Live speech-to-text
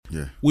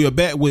Yeah. We are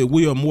back with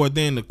We Are More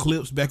Than the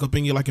Clips. Back up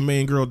in you like a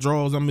man girl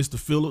draws. I'm Mr.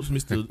 Phillips.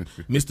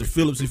 Mr.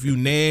 Phillips, if you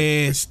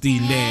nasty.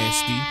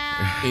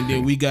 And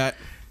then we got...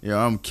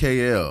 Yeah, I'm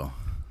KL,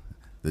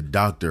 the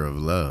doctor of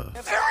love.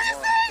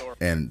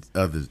 And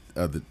other,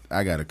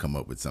 I got to come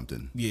up with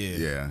something.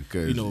 Yeah,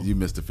 because you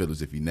Mr. Phillips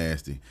if you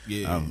nasty.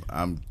 Yeah.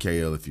 I'm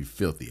KL if you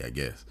filthy, I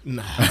guess.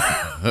 Nah,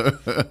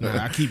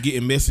 I keep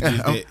getting messages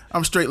that...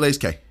 I'm straight lace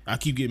K. I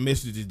keep getting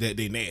messages that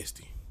they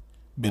nasty.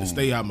 Better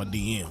stay out my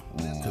DM.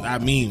 Because I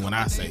mean when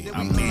I say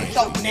I'm nasty.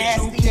 So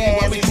nasty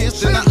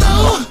ass.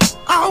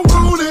 I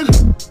want it.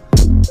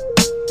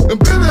 And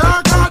baby,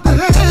 I got to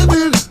have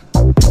it.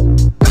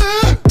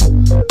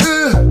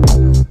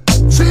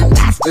 She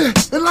nasty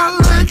and I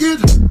like it.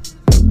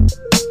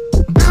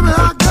 Baby,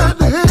 I got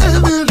to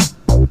have it.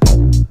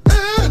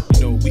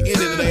 We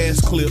ended the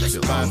last clips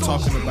by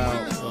talking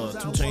about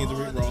 2 Chainz and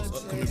Rick Ross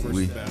upcoming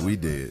versus battle. We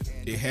did.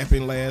 It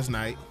happened last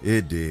night.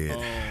 It did.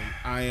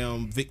 I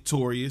am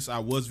victorious. I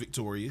was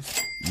victorious.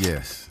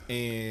 Yes.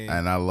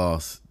 And I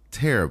lost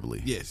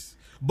terribly. Yes.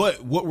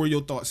 But what were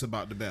your thoughts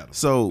about the battle?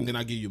 So and then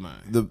I give you mine.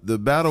 The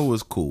battle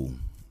was cool.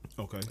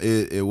 Okay.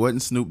 It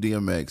wasn't Snoop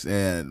DMX,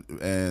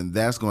 and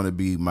that's going to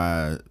be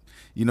my.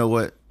 You know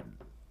what?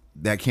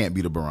 That can't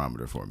be the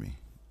barometer for me.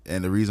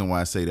 And the reason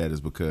why I say that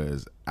is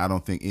because I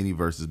don't think any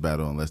versus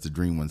battle, unless the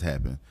dream ones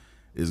happen,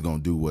 is going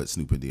to do what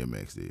Snoop and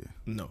DMX did.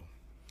 No.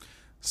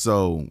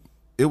 So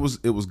it was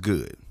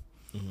good.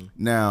 Mm-hmm.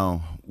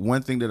 Now,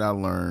 one thing that I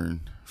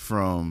learned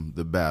from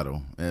the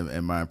battle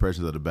and my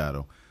impressions of the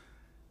battle,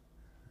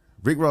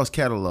 Rick Ross'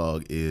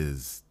 catalog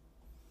is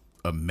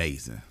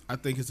amazing. I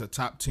think it's a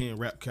top 10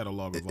 rap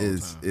catalog of all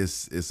time.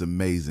 It's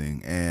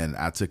amazing, and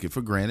I took it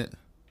for granted.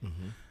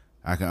 Mm-hmm.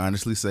 I can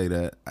honestly say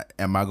that.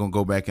 Am I gonna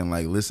go back and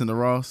like listen to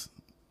Ross?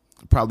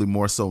 Probably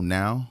more so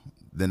now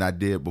than I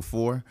did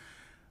before.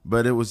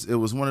 But it was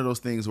one of those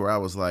things where I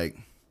was like,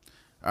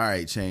 all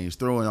right, Chainz,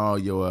 throwing all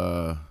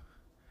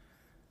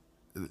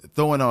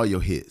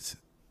your hits.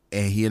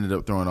 And he ended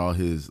up throwing all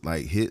his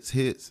like hits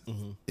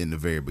mm-hmm. in the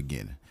very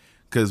beginning.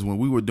 Because when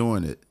we were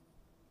doing it,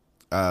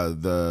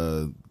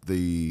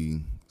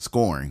 the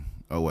scoring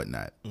or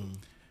whatnot, mm-hmm.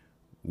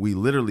 we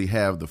literally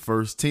have the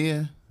first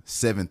 10,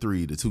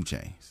 7-3 to 2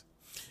 Chainz.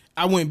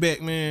 I went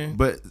back, man.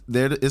 But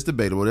it's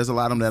debatable. There's a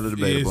lot of them that are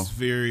debatable. It's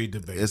very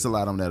debatable. It's a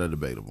lot of them that are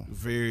debatable.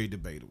 Very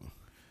debatable.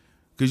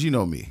 Because you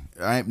know me.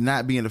 I'm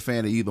not being a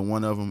fan of either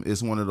one of them.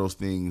 It's one of those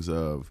things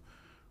of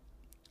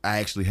I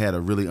actually had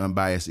a really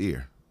unbiased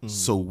ear. Mm-hmm.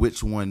 So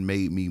which one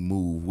made me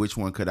move? Which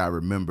one could I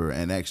remember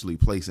and actually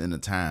place in a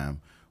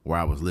time where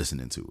I was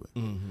listening to it?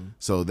 Mm-hmm.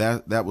 So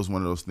that was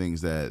one of those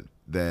things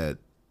that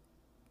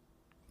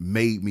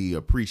made me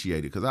appreciate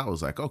it. Because I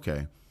was like,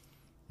 okay,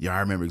 yeah, I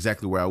remember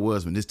exactly where I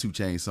was when this 2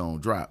 Chainz song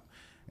dropped.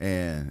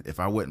 And if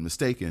I wasn't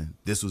mistaken,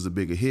 this was a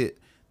bigger hit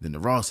than the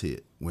Ross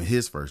hit when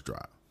his first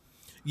dropped.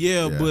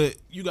 Yeah, but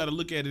you got to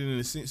look at it in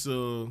the sense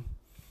of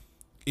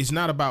it's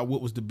not about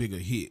what was the bigger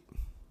hit.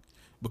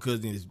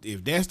 Because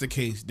if that's the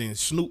case, then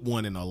Snoop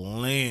won in a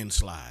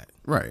landslide.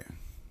 Right.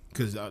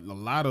 Because a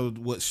lot of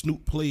what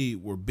Snoop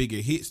played were bigger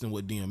hits than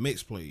what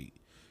DMX played.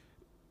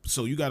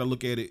 So you got to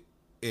look at it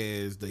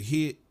as the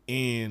hit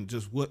and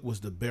just what was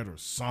the better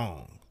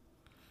song.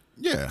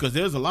 Yeah. Because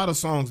there's a lot of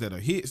songs that are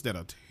hits that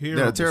are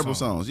terrible. That are terrible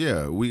songs.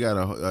 Yeah. We got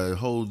a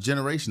whole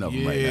generation of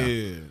them right now.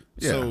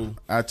 Yeah. So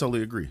I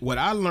totally agree. What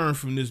I learned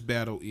from this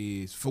battle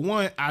is, for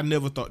one, I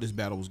never thought this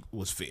battle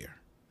was fair.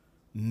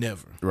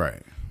 Never.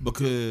 Right.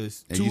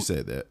 Because you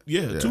said that.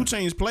 Yeah, 2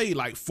 Chainz played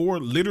like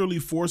literally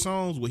four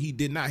songs where he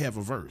did not have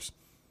a verse.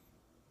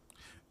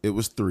 It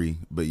was 3,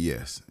 but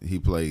yes, he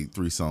played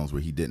 3 songs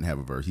where he didn't have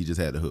a verse. He just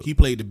had the hook. He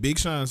played the Big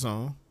Sean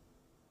song.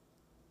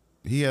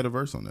 He had a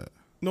verse on that.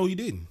 No, he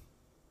didn't.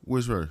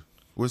 Which verse?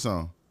 Which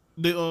song?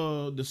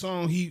 The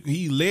song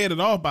he led it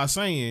off by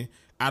saying,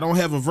 I don't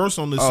have a verse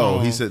on this song.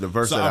 Oh, he said the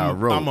verse that I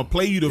wrote. I'm going to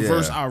play you the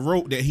verse I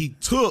wrote that he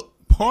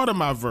took part of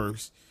my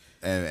verse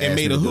and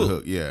made a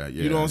hook. Yeah.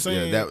 You know what I'm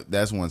saying? Yeah,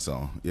 that's one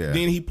song. Yeah.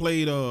 Then he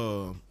played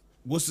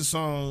what's the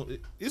song?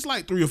 It's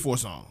like 3 or 4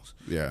 songs.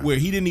 Yeah. Where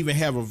he didn't even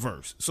have a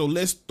verse. So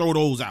let's throw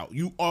those out.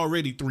 You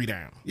already 3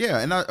 down. Yeah,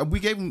 and we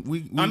gave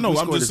him. I know.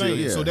 I'm just saying.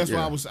 Yeah, so that's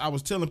why I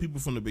was telling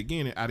people from the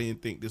beginning I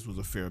didn't think this was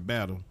a fair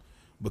battle,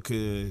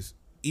 because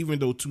even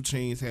though 2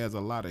 Chainz has a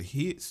lot of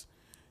hits,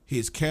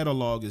 his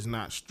catalog is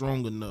not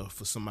strong enough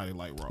for somebody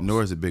like Ross.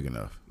 Nor is it big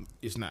enough.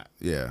 It's not.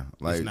 Yeah,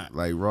 it's not.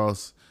 like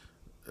Ross.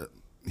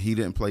 He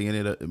didn't play any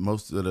of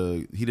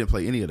the He didn't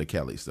play any of the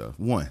Cali stuff.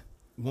 One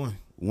of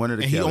the.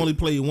 And he only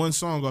played 1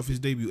 song off his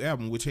debut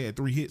album, which had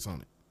 3 hits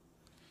on it.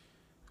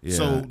 Yeah,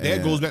 so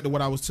that goes back to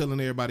what I was telling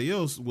everybody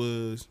else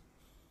was,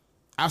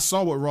 I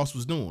saw what Ross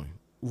was doing.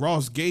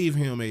 Ross gave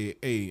him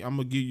I'm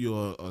gonna give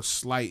you a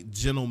slight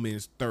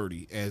gentleman's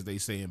 30, as they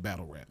say in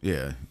battle rap.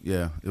 Yeah.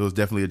 It was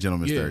definitely a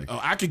gentleman's 30.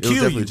 I could kill you.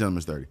 Definitely a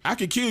gentleman's 30. I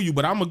could kill you,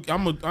 but I'm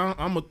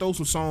gonna throw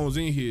some songs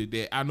in here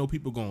that I know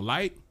people gonna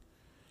like,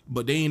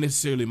 but they ain't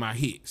necessarily my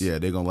hits. Yeah,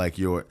 they're gonna like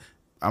your.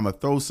 I'm gonna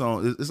throw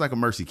songs. It's like a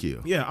mercy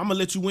kill. Yeah, I'm gonna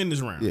let you win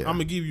this round. Yeah. I'm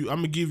gonna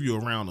give you a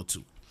round or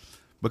 2.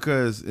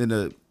 Because in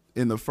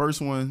the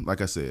first one,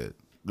 like I said,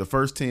 the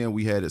first 10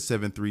 we had at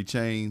 7-3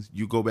 chains.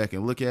 You go back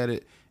and look at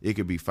it, it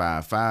could be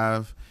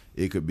 5-5,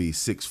 it could be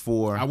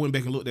 6-4. I went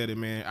back and looked at it,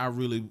 man.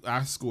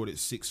 I scored it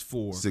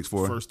 6-4.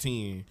 6-4. First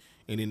 10,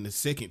 and in the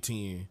second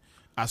 10,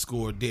 I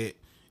scored that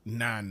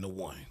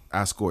 9-1.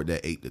 I scored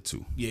that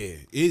 8-2. Yeah,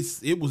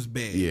 it was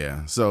bad.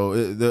 Yeah. So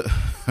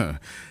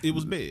It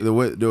was bad.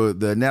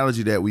 The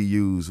analogy that we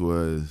used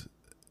was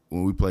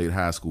when we played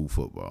high school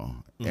football,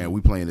 and we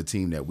playing a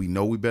team that we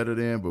know we better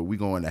than, but we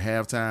go into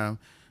halftime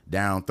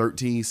down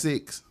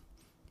 13-6,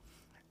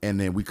 and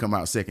then we come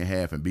out second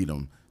half and beat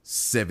them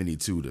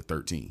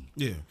 72-13.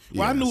 Yeah.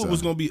 Well, I knew so, it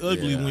was gonna be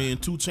ugly yeah. when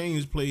 2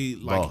 Chainz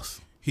played like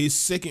Boss. his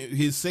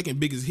second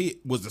biggest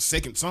hit was the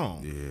second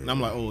song, and I'm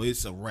like, oh,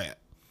 it's a wrap.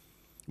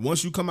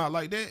 Once you come out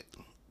like that,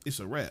 it's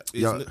a wrap.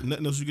 It's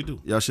nothing else you can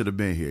do. Y'all should have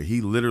been here.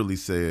 He literally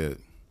said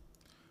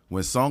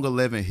when song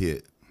 11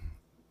 hit,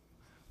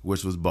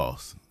 which was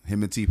Boss,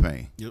 him and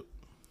T-Pain. Yep.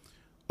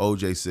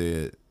 OJ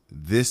said,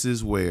 this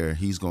is where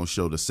he's going to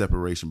show the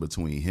separation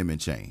between him and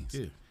Chainz.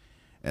 Yeah.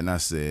 And I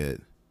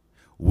said,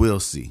 we'll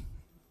see.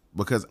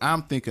 Because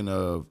I'm thinking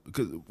of,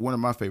 because one of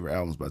my favorite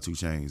albums by 2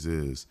 Chainz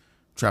is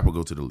Trapper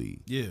Go to the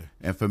League. Yeah.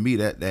 And for me,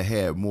 that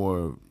had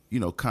more,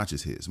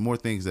 conscious hits, more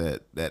things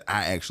that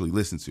I actually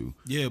listen to.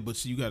 Yeah, but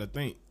see, you got to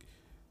think,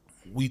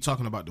 we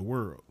talking about the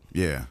world.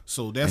 Yeah.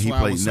 So that's and he why I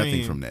played was nothing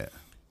saying, from that.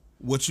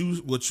 What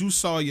you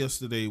saw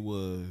yesterday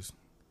was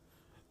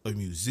a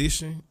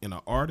musician and an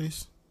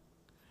artist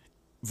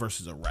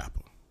versus a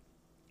rapper.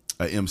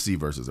 A MC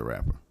versus a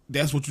rapper.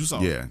 That's what you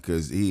saw. Yeah,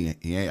 because he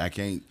ain't. I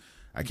can't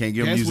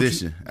give him That's what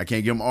musician. I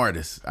can't give him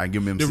artist. I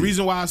give him MC. The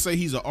reason why I say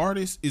he's an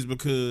artist is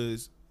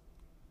because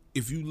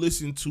if you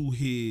listen to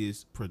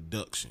his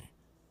production,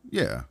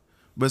 yeah,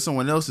 but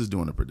someone else is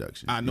doing the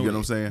production. I know you get what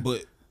I'm saying.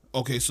 But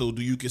okay, so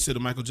do you consider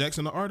Michael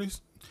Jackson an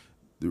artist?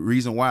 The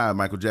reason why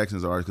Michael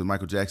Jackson's an artist because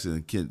Michael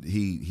Jackson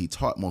he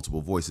taught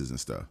multiple voices and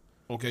stuff.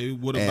 Okay,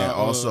 what And about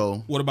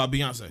also- what about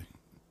Beyonce?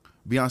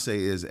 Beyonce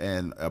is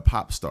a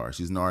pop star.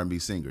 She's an R&B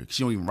singer.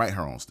 She don't even write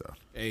her own stuff.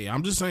 Hey,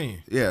 I'm just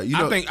saying. Yeah,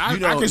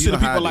 I consider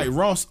how people it like is.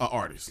 Ross an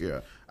artist.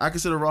 Yeah, I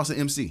consider Ross an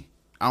MC.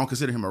 I don't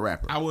consider him a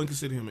rapper. I wouldn't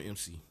consider him an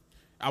MC.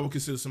 I would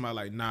consider somebody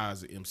like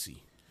Nas an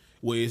MC,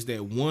 where it's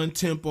that one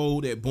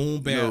tempo, that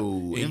boom bap,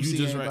 No, and MC you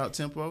just ain't write. about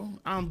tempo.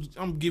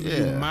 I'm giving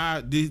Yeah. you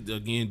my these are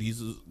These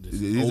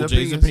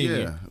OJ's opinion.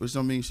 yeah, which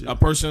don't mean shit. A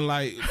person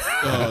like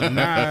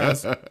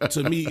Nas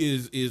to me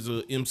is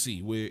a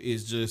MC where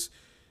it's just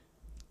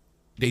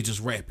they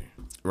just rapping.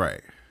 Right.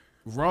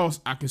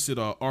 Ross I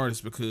consider an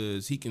artist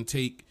because he can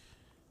take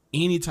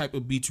any type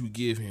of beat you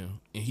give him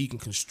and he can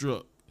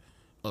construct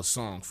a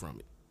song from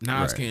it.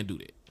 Nas Right. can't do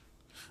that.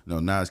 No,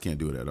 Nas can't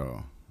do it at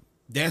all.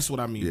 That's what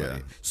I mean by Yeah.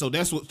 that. So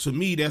that's what to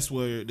me that's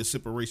where the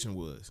separation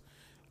was.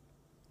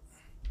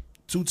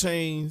 2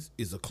 Chainz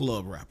is a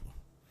club rapper.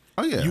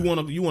 Oh yeah, You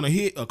want to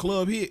hit a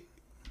club hit?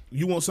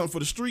 You want something for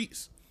the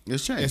streets?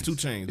 it's changed. That's 2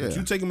 Chainz. Yeah. But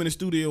you take him in the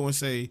studio and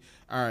say,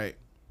 "All right,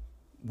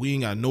 we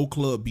ain't got no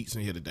club beats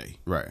in here today."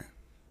 Right.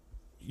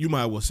 You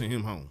might as well send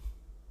him home.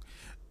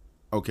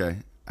 Okay.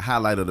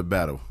 Highlight of the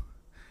battle.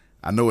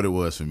 I know what it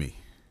was for me.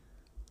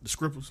 The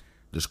Scripples.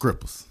 The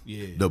Scripples.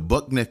 Yeah. The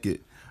buck naked,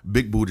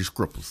 big booty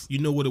Scripples. You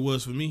know what it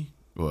was for me?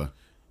 What?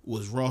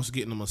 Was Ross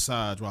getting a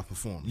massage while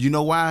performing. You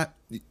know why?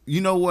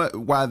 You know what?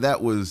 Why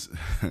that was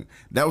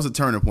that was a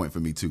turning point for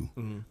me too.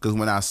 Because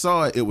when I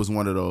saw it, it was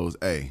one of those.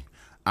 Hey,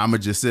 I'ma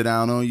just sit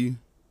down on you,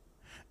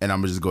 and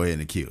I'ma just go ahead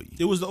and kill you.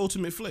 It was the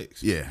ultimate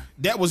flex. Yeah.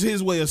 That was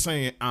his way of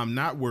saying, "I'm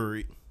not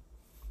worried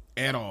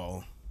at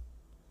all."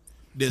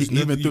 There's He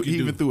nothing you can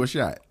even do. threw a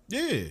shot.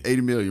 Yeah.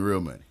 80 million real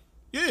money.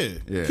 Yeah.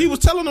 Yeah. He was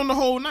telling them the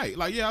whole night,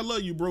 like, "Yeah, I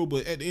love you, bro,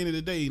 but at the end of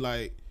the day,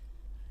 like,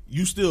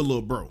 you still a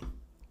little bro.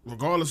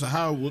 Regardless of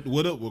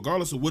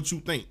regardless of what you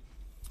think,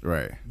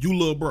 Right. you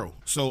little bro.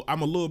 So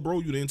I'm a little bro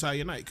you the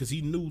entire night," because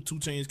he knew 2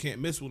 Chainz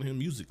can't mess with him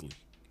musically.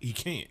 He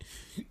can't,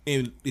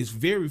 and it's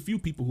very few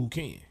people who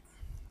can.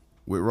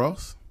 With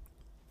Ross?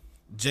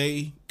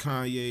 Jay,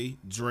 Kanye,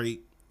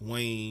 Drake,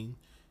 Wayne,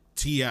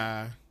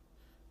 T.I.,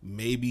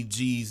 maybe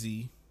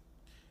Jeezy.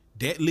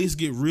 That list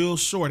get real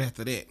short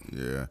after that.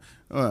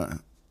 Yeah.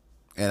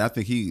 And I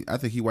think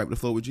he wiped the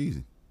floor with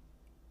Jeezy.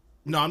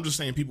 No, I'm just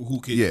saying people who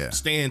could Yeah.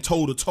 stand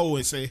toe to toe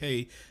and say,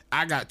 "Hey,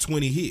 I got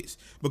 20 hits."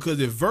 Because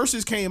if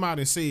Versus came out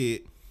and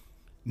said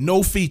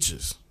no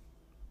features,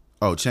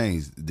 Oh,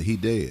 Chainz, he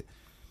dead.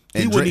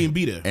 He wouldn't even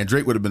be there. And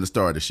Drake would have been the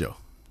star of the show.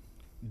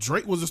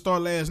 Drake was a star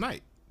last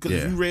night. Because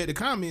Yeah. if you read the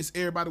comments,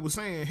 everybody was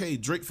saying, "Hey,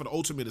 Drake for the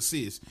ultimate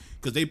assist,"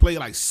 because they played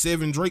like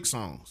 7 Drake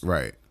songs.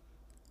 Right.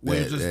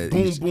 Where it's just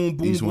boom, boom,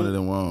 boom, Each boom. one of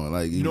them won.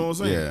 Like You know what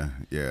I'm saying? Yeah,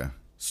 yeah.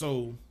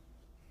 So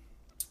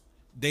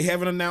they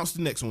haven't announced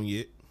the next one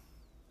yet.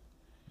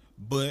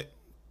 But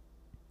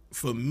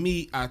for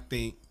me, I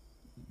think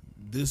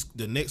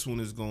the next one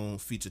is gonna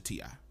feature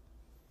T.I.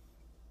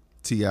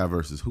 T.I.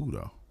 versus who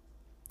though?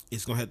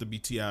 It's gonna have to be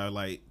T.I.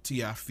 like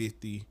T.I.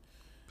 50.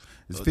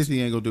 It's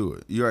 50 ain't gonna do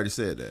it. You already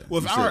said that.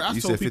 Well, you if said, I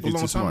you told said people 50 a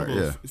long too time smart. ago,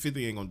 Yeah.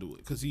 50 ain't gonna do it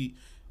because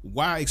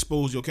why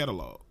expose your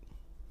catalog?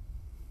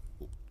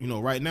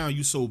 Right now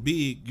you so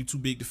big, you too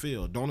big to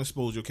fail. Don't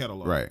expose your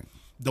catalog. Right.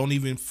 Don't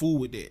even fool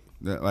with that.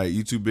 Like,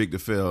 you too big to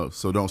fail,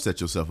 so don't set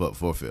yourself up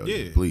for failure.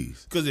 Yeah.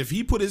 Please. Because if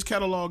he put his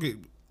catalog,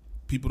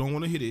 people don't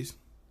want to hear this.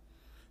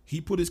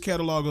 He put his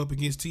catalog up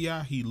against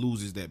T.I., he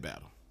loses that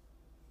battle.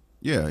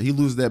 Yeah, he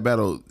loses that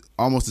battle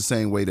almost the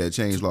same way that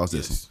Change lost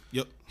this one.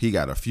 Yep. He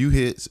got a few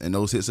hits, and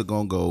those hits are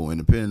going to go,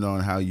 and depending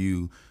on how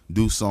you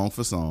do song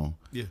for song,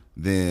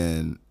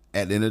 then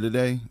at the end of the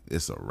day,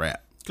 it's a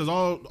wrap. Because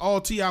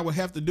all T.I. would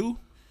have to do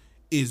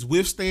is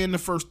withstand the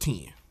first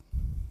 10.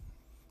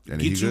 And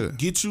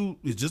Get you,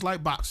 it's just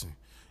like boxing.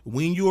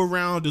 Win you a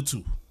round or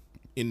two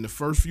in the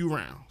first few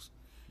rounds,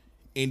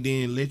 and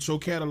then let your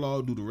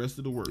catalog do the rest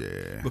of the work.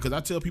 Yeah. Because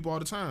I tell people all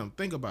the time,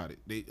 think about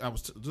it. I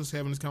was just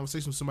having this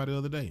conversation with somebody the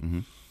other day. Mm-hmm.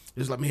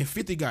 It's like, man,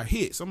 50 got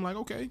hits. I'm like,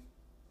 okay,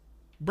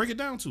 break it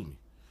down to me.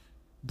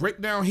 Break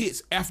down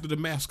hits after the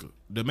massacre.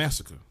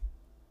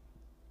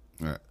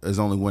 There's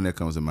only one that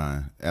comes to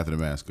mind after the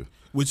massacre,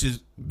 which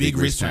is Big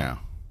Rich Town.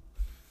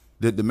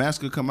 Did the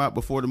massacre come out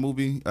before the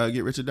movie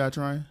Get Rich or Die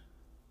Trying?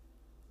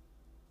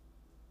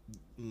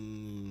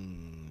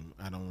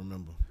 I don't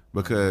remember.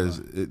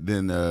 Because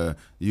then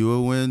you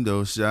a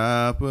window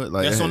shopper.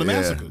 Like, that's on the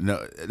massacre.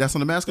 No, that's on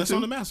the massacre. That's too?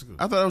 on the massacre.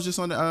 I thought it was just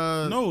on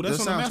the. No, that's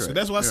on the massacre.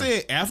 That's why I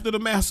said after the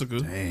massacre.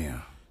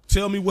 Damn.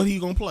 Tell me what he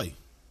gonna play.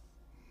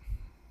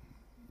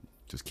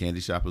 Just Candy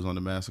Shoppers on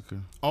the massacre.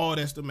 Oh,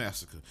 that's the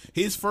massacre.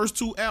 His first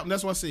two albums.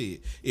 That's what I said.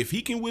 If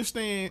he can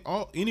withstand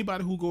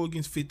anybody who go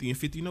against 50, and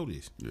 50 know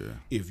this. Yeah.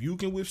 If you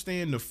can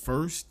withstand the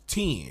first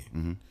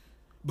 10,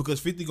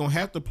 because 50 gonna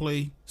have to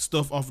play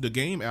stuff off the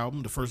Game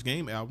album, the first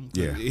Game album.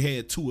 Yeah. It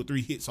had 2 or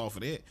 3 hits off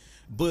of that.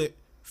 But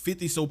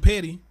 50 so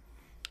petty,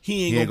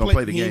 he ain't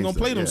gonna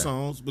play them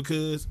songs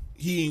because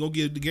he ain't gonna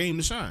give the Game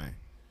the shine.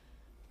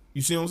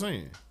 You see what I'm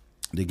saying?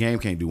 The Game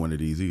can't do one of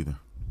these either.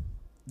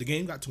 The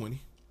Game got 20.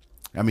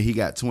 I mean, he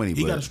got 20.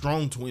 He but got a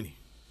strong 20.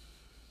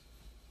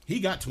 He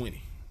got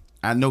 20.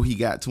 I know he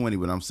got 20,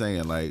 but I'm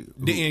saying, like,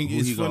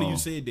 it's funny you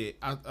said that.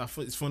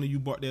 It's funny you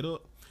brought that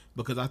up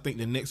because I think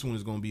the next one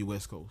is going to be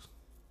West Coast.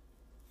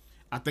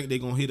 I think they're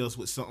going to hit us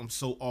with something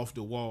so off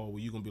the wall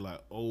where you're going to be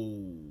like,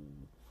 oh,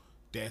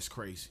 that's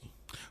crazy.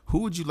 Who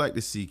would you like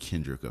to see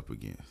Kendrick up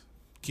against?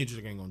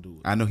 Kendrick ain't going to do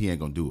it. I know he ain't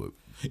going to do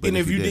it. And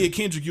if you did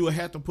Kendrick, you would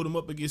have to put him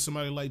up against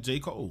somebody like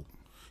J. Cole.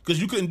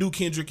 Because you couldn't do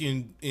Kendrick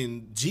in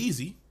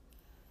Jeezy.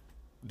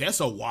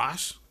 That's a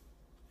wash.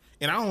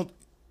 And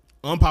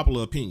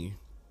unpopular opinion,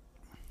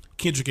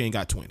 Kendrick ain't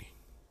got 20.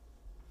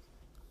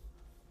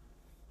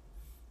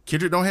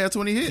 Kendrick don't have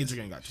 20 hits? Kendrick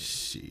ain't got 20.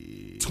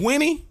 Shit.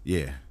 20?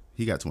 Yeah,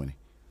 he got 20.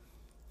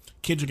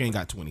 Kendrick ain't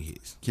got 20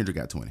 hits. Kendrick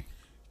got 20.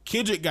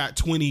 Kendrick got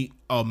 20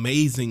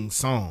 amazing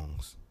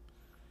songs.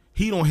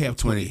 He don't have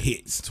 20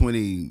 hits.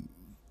 20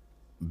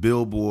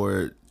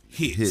 Billboard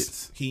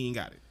hits. He ain't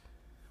got it.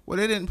 Well,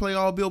 they didn't play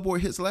all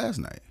Billboard hits last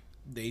night.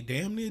 They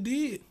damn near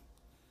did.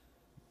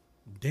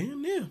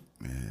 Damn near.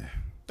 Yeah.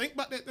 Think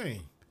about that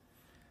thing.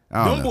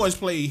 Them boys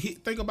played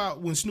hit. Think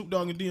about when Snoop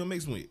Dogg and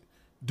DMX went.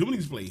 Them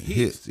niggas played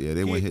hits. Yeah,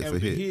 they went hit for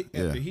hit.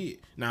 After hit.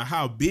 Now,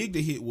 how big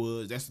the hit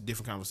was, that's a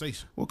different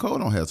conversation. Well, Cole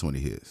don't have 20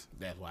 hits.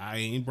 That's why I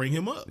ain't bring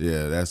him up.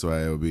 Yeah, that's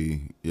why it would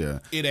be, yeah.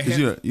 'Cause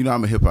you know,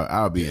 I'm a hip hop.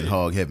 I'll be in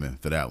hog heaven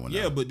for that one.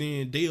 Yeah, but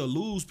then they'll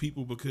lose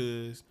people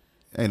because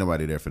ain't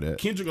nobody there for that.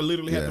 Kendrick will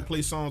literally have to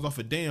play songs off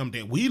of Damn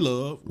that we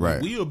love.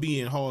 Right. We'll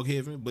be in hog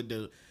heaven, but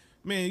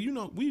man, you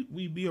know,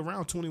 we be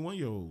around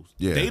 21-year-olds.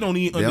 Yeah. They don't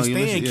even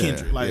understand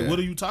Kendrick. Like, yeah. what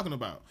are you talking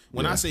about?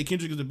 When I say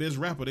Kendrick is the best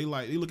rapper, they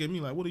look at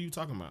me like, what are you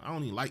talking about? I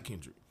don't even like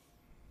Kendrick.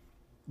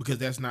 Because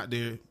that's not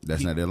their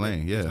not their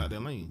lane. Yeah. That's not their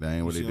lane. That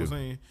ain't what they do. What I'm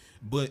saying?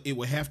 But it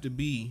would have to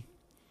be,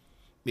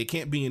 there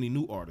can't be any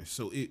new artists.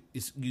 So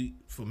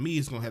for me,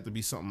 it's gonna have to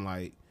be something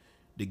like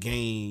The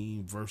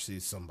Game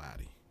versus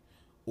somebody.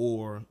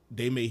 Or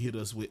they may hit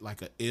us with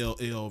like a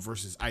LL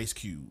versus Ice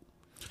Cube.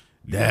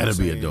 That'll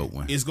be a dope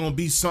one. It's gonna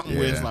be something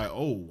where it's like,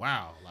 oh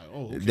wow, like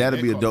okay,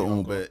 that'll be a dope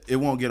one, but it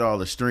won't get all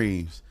the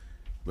streams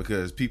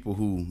because people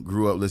who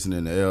grew up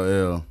listening to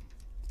LL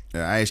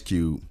and Ice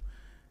Cube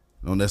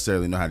don't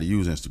necessarily know how to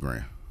use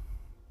Instagram.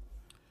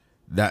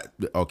 That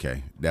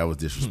was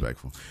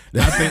disrespectful.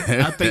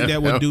 I think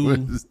that would do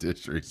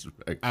disrespectful.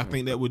 I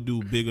think that would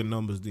do bigger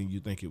numbers than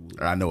you think it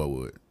would. I know it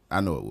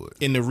would.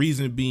 And the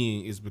reason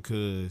being is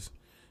because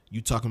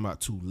you talking about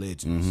two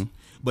legends.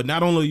 But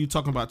not only are you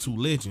talking about two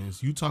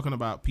legends, you talking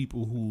about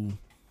people who,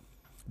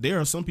 there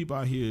are some people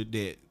out here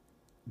that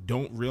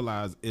don't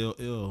realize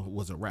LL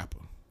was a rapper.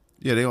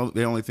 Yeah,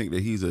 they only think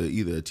that he's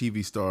either a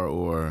TV star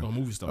or a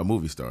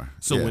movie star.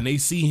 So when they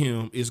see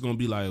him, it's gonna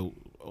be like,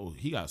 oh,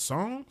 he got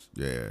songs?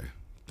 Yeah.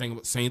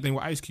 Same thing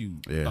with Ice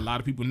Cube. Yeah. A lot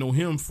of people know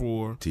him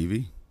for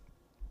TV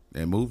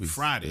and movies.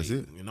 Friday. That's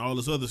it. And all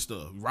this other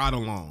stuff. Ride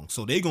along.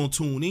 So they gonna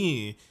tune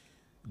in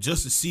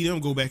just to see them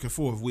go back and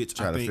forth, which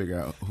I think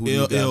figure out who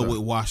LL would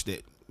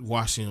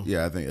wash him.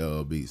 Yeah, I think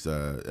LL beats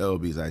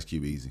Ice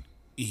Cube easy.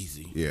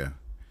 Easy. Yeah.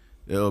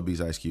 LL beats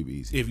Ice Cube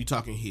easy. If you're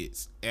talking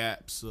hits,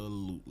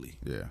 absolutely.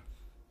 Yeah.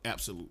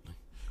 Absolutely.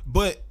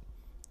 But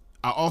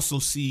I also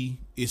see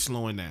it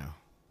slowing down.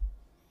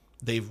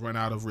 They've run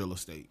out of real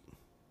estate.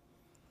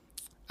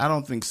 I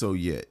don't think so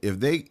yet. If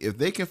they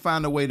can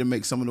find a way to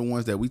make some of the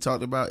ones that we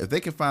talked about, if they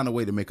can find a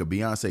way to make a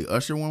Beyonce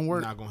Usher one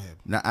work, Not gonna happen.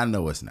 now I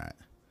know it's not.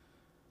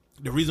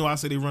 The reason why I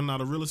say they running out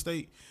of real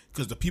estate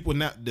because the people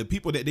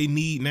that they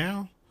need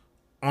now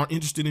aren't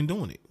interested in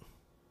doing it.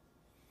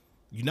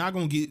 You're not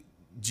gonna get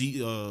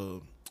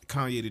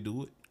Kanye to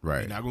do it. Right.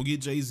 You're not gonna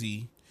get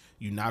Jay-Z.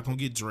 You're not gonna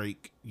get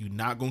Drake. You're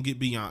not gonna get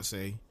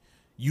Beyonce.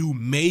 You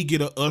may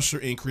get a Usher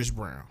and Chris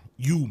Brown.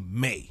 You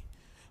may.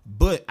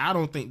 But I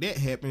don't think that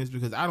happens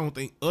because I don't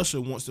think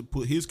Usher wants to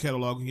put his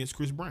catalog against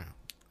Chris Brown.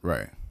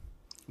 Right.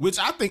 Which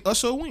I think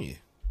Usher will win.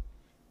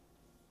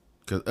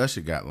 Because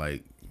Usher got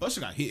like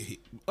Usher got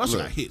Usher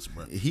look, got hits,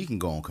 bro. he can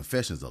go on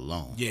Confessions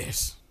alone.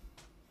 Yes.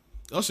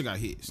 Usher got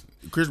hits.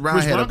 Chris Brown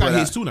got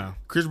hits too now.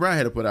 Chris Brown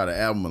had to put out an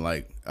album of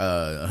like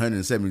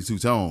 172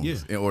 tones Yeah.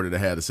 in order to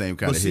have the same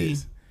kind of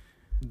hits.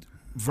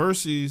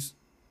 Versus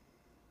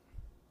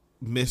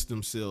messed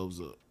themselves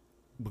up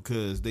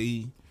because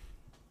they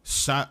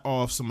shot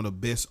off some of the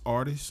best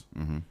artists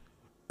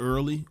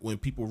early when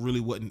people really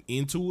wasn't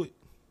into it.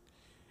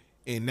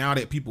 And now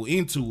that people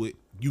into it,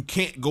 you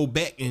can't go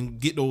back and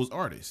get those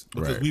artists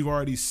because Right. we've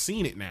already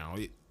seen it now.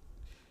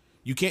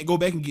 You can't go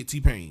back and get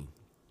T-Pain.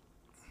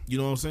 You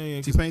know what I'm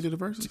saying? T-Pain did the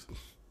verses?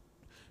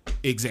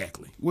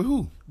 Exactly. With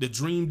who? The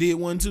Dream did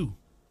one too.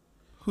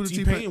 Who did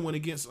T-Pain went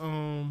against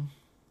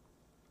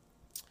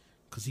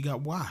because he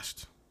got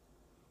washed.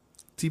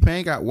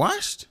 T-Pain got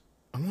washed?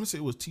 I want to say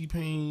it was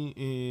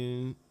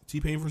T-Pain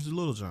versus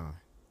Lil Jon.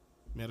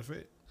 Matter of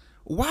fact,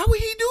 Why would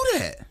he do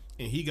that?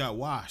 and he got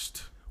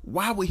washed.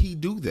 Why would he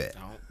do that?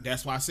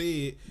 That's why I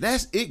said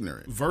That's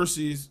ignorant.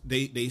 versus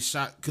they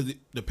shot because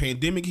the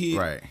pandemic hit,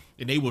 Right.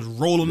 and they was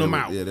rolling them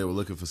out. Yeah, they were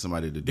looking for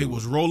somebody to do They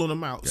was rolling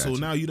them out. So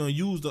Gotcha. now you done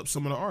used up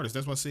some of the artists.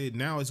 That's why I said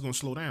now it's gonna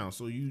slow down.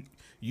 So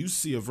you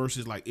see a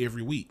versus like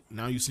every week.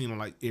 Now you see them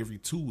like every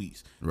 2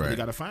 weeks. Right. They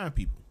gotta find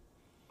people.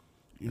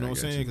 You know I what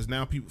I'm got saying? you. Because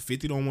now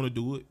 50 don't want to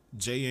do it.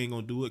 Jay ain't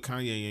gonna do it.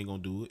 Kanye ain't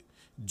gonna do it.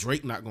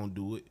 Drake not gonna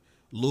do it.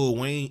 Lil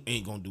Wayne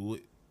ain't gonna do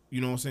it. You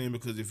know what I'm saying?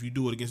 Because if you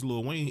do it against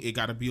Lil Wayne, it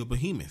gotta be a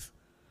behemoth.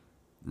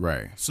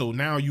 Right. So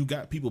now you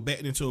got people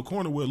backed into a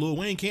corner where Lil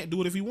Wayne can't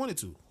do it if he wanted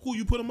to. Who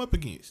you put him up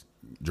against?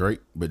 Drake,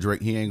 but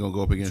Drake, he ain't gonna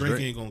go up against Drake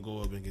Drake. ain't gonna go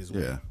up against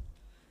Wayne. Yeah.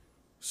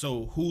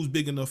 So who's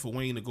big enough for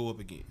Wayne to go up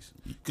against?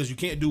 Because you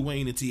can't do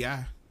Wayne and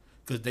T.I.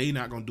 because they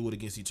not gonna do it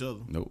against each other.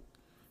 Nope.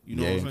 You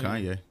know yeah, what I'm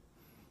saying? Kanye.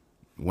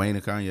 Wayne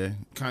and Kanye.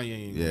 Kanye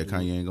ain't Yeah,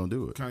 gonna do Kanye ain't gonna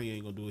do it. it. Kanye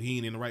ain't gonna do it. He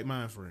ain't in the right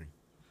mind frame.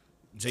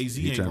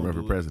 Jay-Z He ain't trying to gonna run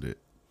do for it. president.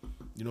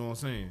 You know what I'm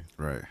saying?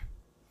 Right.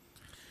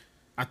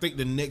 I think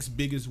the next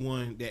biggest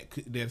one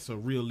that's a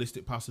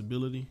realistic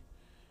possibility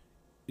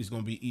is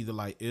gonna be either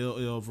like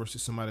LL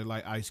versus somebody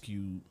like Ice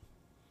Cube,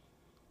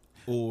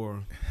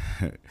 or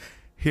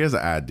Here's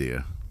an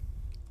idea.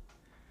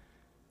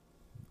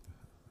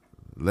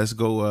 Let's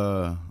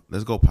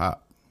go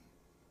pop.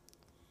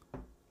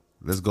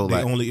 Let's go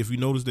like if you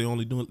notice, they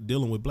only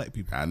dealing with black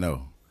people. I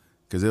know.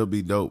 Cause it'll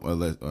be dope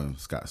unless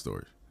Scott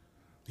Storch.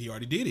 He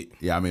already did it.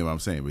 Yeah, I mean what I'm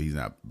saying, but he's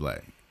not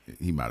black.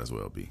 He might as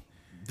well be.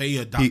 They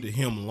adopted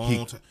him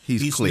long time.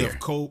 He's he clear. sniffed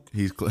coke.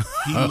 He's clear.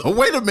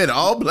 Wait a minute,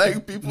 all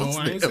black people No,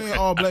 I ain't sniff. saying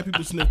all black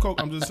people sniff coke.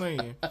 I'm just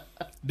saying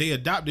they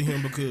adopted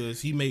him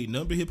because he made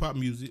nothing but hip hop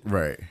music.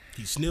 Right.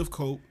 He sniffed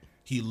coke.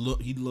 He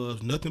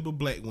loves nothing but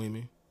black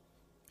women.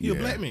 He a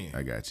black man.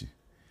 I got you.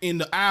 In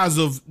the eyes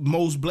of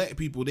most black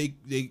people, they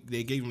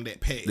gave him that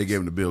pass. They gave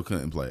him the Bill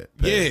Clinton pass.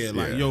 Yeah,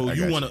 like yo, I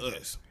you got one of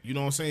us. You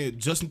know what I'm saying?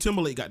 Justin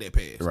Timberlake got that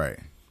pass. Right.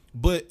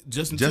 But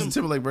Justin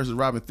Timberlake versus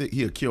Robin Thicke,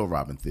 he'll kill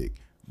Robin Thicke.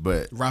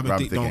 But Robin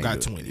Thicke don't ain't got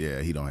good. 20.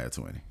 Yeah, he don't have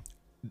 20.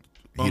 He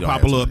don't have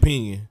Unpopular 20.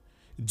 opinion,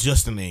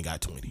 Justin ain't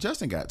got 20.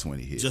 Justin got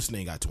 20 hits. Justin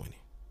ain't got 20.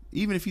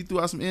 Even if he threw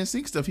out some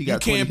NSYNC stuff, he You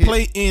got 20 can't hits.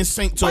 play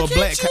NSYNC to Why a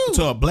black can't you?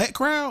 to a black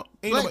crowd.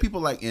 Ain't Black nobody,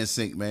 people like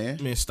NSYNC,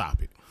 man. man,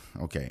 stop it.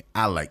 Okay,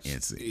 I like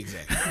NSYNC.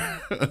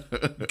 Exactly.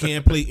 You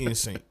can't play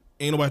NSYNC.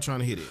 Ain't nobody trying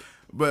to hit it.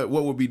 But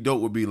what would be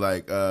dope would be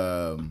like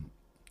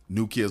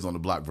New Kids on the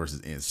Block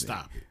versus NSYNC.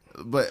 Stop it.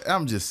 But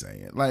I'm just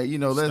saying, like, you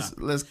know, let's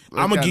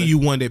I'm gonna give you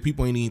one that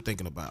people ain't even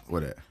thinking about.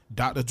 what that.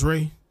 Dr.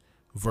 Dre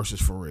versus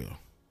Pharrell.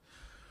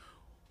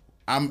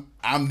 I'm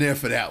there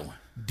for that one.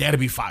 That'll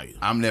be fire.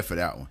 I'm there for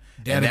that one.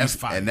 That'll be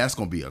fire. And that's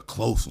gonna be a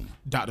close one.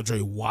 Dr.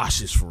 Dre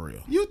washes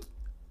Pharrell.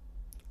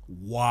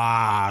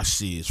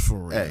 Washes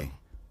Pharrell. Hey,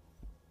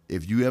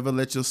 if you ever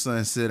let your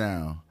son sit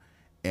down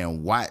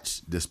and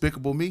watch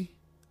Despicable Me,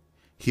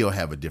 he'll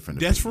have a different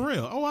That's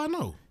opinion. Pharrell. Oh, I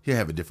know. He'll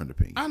have a different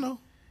opinion. I know.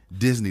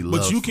 Disney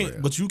loves But you can't.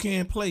 Pharrell. But you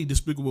can't play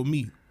Despicable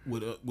Me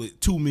with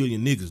 2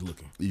 million niggas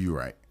looking. You're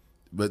right.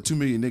 But 2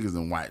 million niggas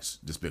done watch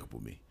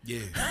Despicable Me. Yeah.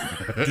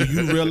 Do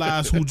you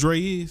realize who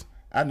Dre is?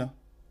 I know.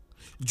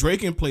 Dre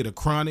can play the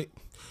Chronic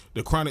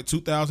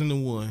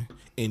 2001,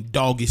 and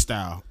Doggy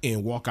Style,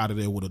 and walk out of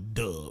there with a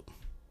dub.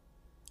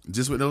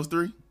 Just with those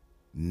three,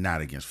 not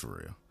against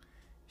Pharrell.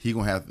 He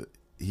gonna have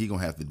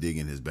to dig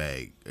in his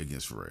bag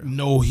against Pharrell.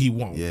 No, he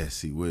won't.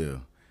 Yes, he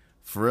will.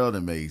 Pharrell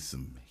done made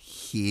some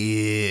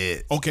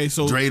hits. Okay,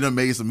 so Dre done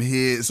made some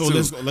hits. so too.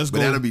 let's But go.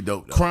 that'll be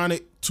dope though.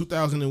 Chronic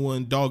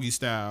 2001, Doggy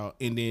Style,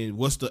 and then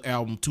what's the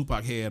album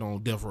Tupac had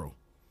on Death Row?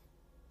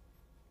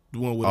 The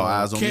one with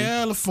Eyes on Me?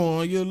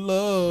 California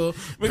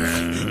Love.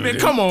 Man,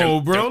 come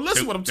on, bro.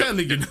 Listen what I'm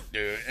telling you.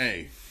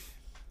 Hey,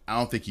 I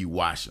don't think he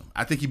washed him.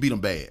 I think he beat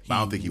him bad, but I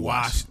don't think he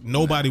washed him.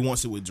 Nobody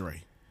wants it with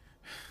Dre.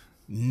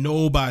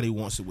 Nobody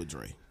wants it with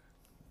Dre.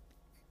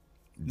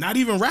 Not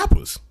even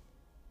rappers.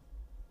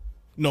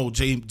 No,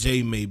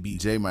 Jay may be.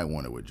 Jay might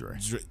want it with Dre.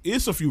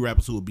 It's a few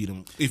rappers who will beat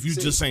him if you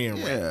just saying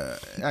rap.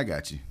 Yeah, I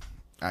got you.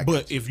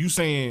 But if you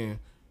saying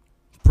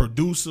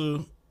producer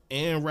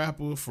and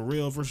rapper,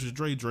 Pharrell versus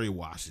Dre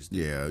washes.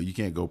 Yeah, you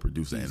can't go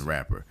producer and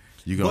rapper.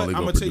 You can But only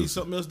I'm go gonna producer. tell you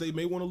something else they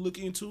may want to look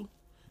into.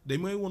 They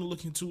may want to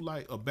look into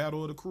like a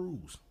Battle of the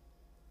Cruise.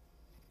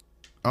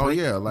 Oh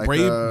yeah, like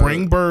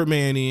Bring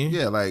Birdman in.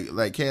 Yeah,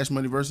 like Cash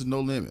Money versus No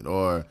Limit,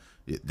 or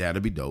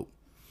that'd be dope.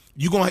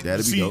 You gonna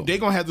That'd be see? dope. They're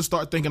gonna have to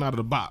start thinking out of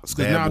the box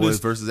because Bad now Boys this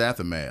versus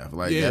Aftermath,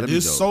 like that'd be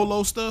this dope.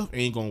 solo stuff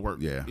ain't gonna work.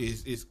 Yeah.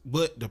 It's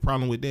but the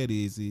problem with that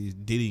is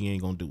Diddy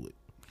ain't gonna do it.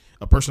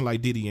 A person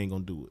like Diddy ain't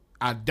gonna do it.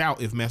 I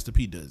doubt if Master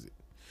P does it.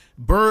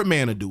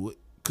 Birdman will do it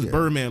because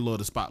Birdman love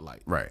the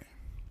spotlight. Right.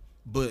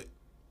 But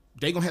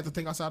they gonna have to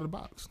think outside of the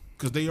box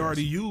because they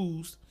already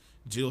used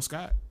Jill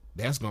Scott.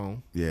 That's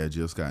gone. Yeah,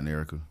 Jill Scott and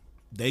Erica.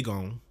 They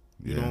gone.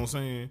 You know what I'm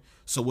saying?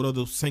 So what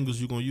other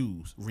singles you gonna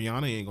use?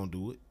 Rihanna ain't gonna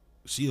do it.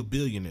 She a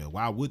billionaire.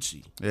 Why would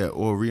she? Yeah,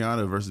 or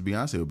Rihanna versus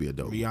Beyonce would be a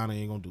dope. Rihanna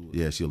ain't gonna do it.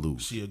 Yeah, she'll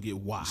lose. She'll get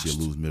washed. She'll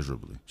lose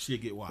miserably. She'll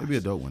get washed. It'd be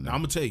a dope one. Now, I'm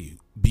gonna tell you,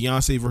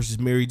 Beyonce versus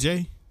Mary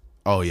J.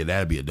 Oh yeah,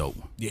 that'd be a dope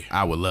one. Yeah.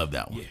 I would love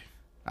that one. Yeah.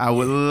 I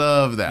would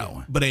love that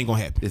one. But it ain't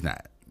gonna happen. It's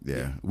not.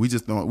 Yeah, we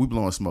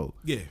blowing smoke.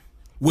 Yeah.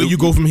 Where you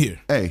go from here?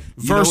 Hey,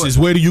 you know Versus,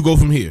 what? where do you go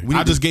from here? We I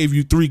need just gave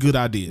you 3 good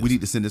ideas. We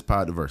need to send this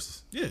pod to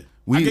verses. Yeah.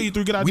 We I need, gave you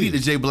 3 good ideas. We need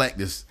to Jay Black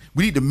this.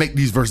 We need to make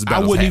these verses I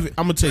battles wouldn't happen. even.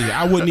 I'm gonna tell you.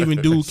 I wouldn't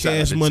even do Shout out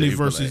Cash to Money Jay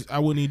versus. Black. I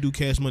wouldn't even do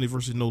Cash Money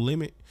versus No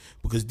Limit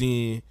because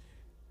then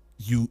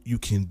you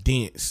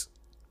condense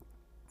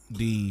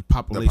the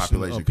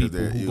population of people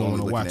because who you're going only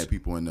to looking watch at it.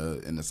 people in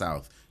the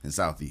South and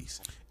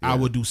Southeast. I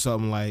would do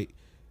something like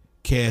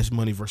Cash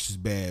Money versus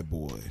Bad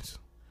Boy,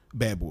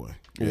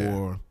 Yeah.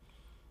 or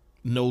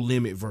No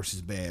Limit versus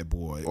Bad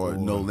Boy, or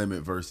No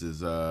Limit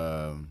versus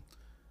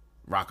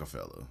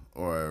Rockefeller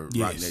or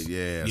Yes.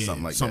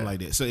 something like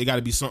that. So it got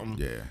to be something.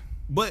 Yeah.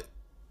 But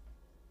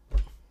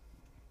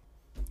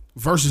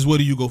versus, where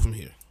do you go from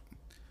here?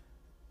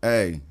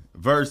 Hey,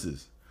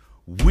 versus.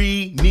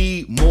 We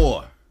need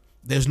more.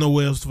 There's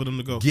nowhere else for them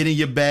to go. Get in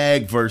your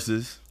bag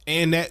versus.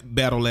 And that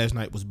battle last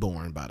night was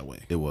boring, by the way.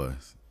 It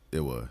was.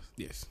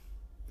 Yes.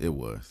 It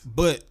was.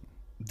 But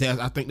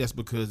I think that's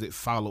because it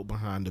followed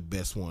behind the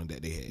best one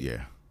that they had.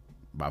 Yeah.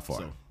 By far.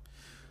 So,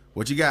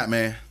 What you got,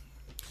 man?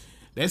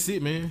 that's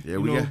it, man. Yeah,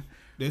 we got.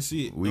 That's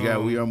it. We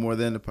are more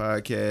than the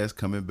podcast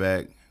coming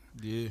back.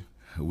 Yeah.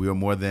 We are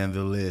more than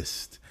the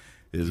list.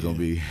 It's gonna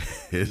be.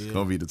 It's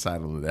gonna be the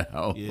title of that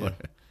album. Yeah.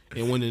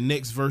 And when the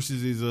next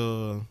verses is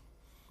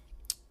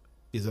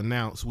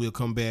announced, we'll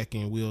come back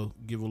and we'll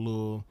give a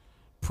little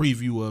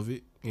preview of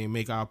it and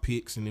make our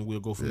picks, and then we'll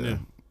go from there.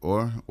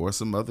 Or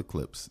some other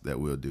clips that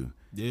we'll do.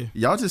 Yeah.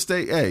 Y'all just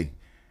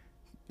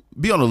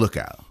be on the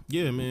lookout.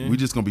 Yeah, man. We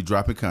just gonna be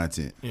dropping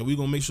content. And we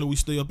gonna make sure we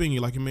stay up in you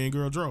like your man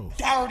girl drove.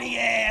 Dirty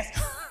ass.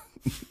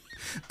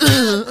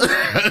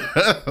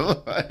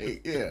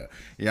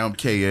 Yeah, I'm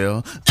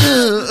KL.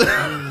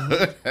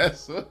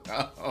 That's what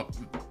I'm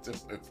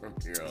doing from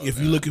here on If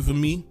you're looking for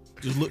me,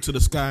 just look to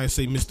the sky and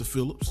say Mr.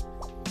 Phillips.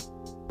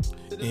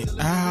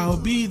 And I'll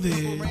be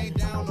there.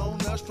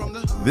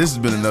 This has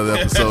been another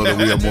episode of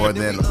We Are More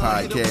Than the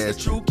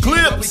Podcast.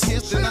 Clips.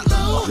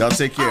 Y'all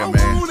take care,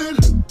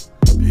 man.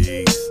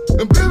 Peace.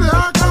 And baby,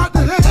 I got to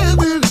have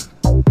it.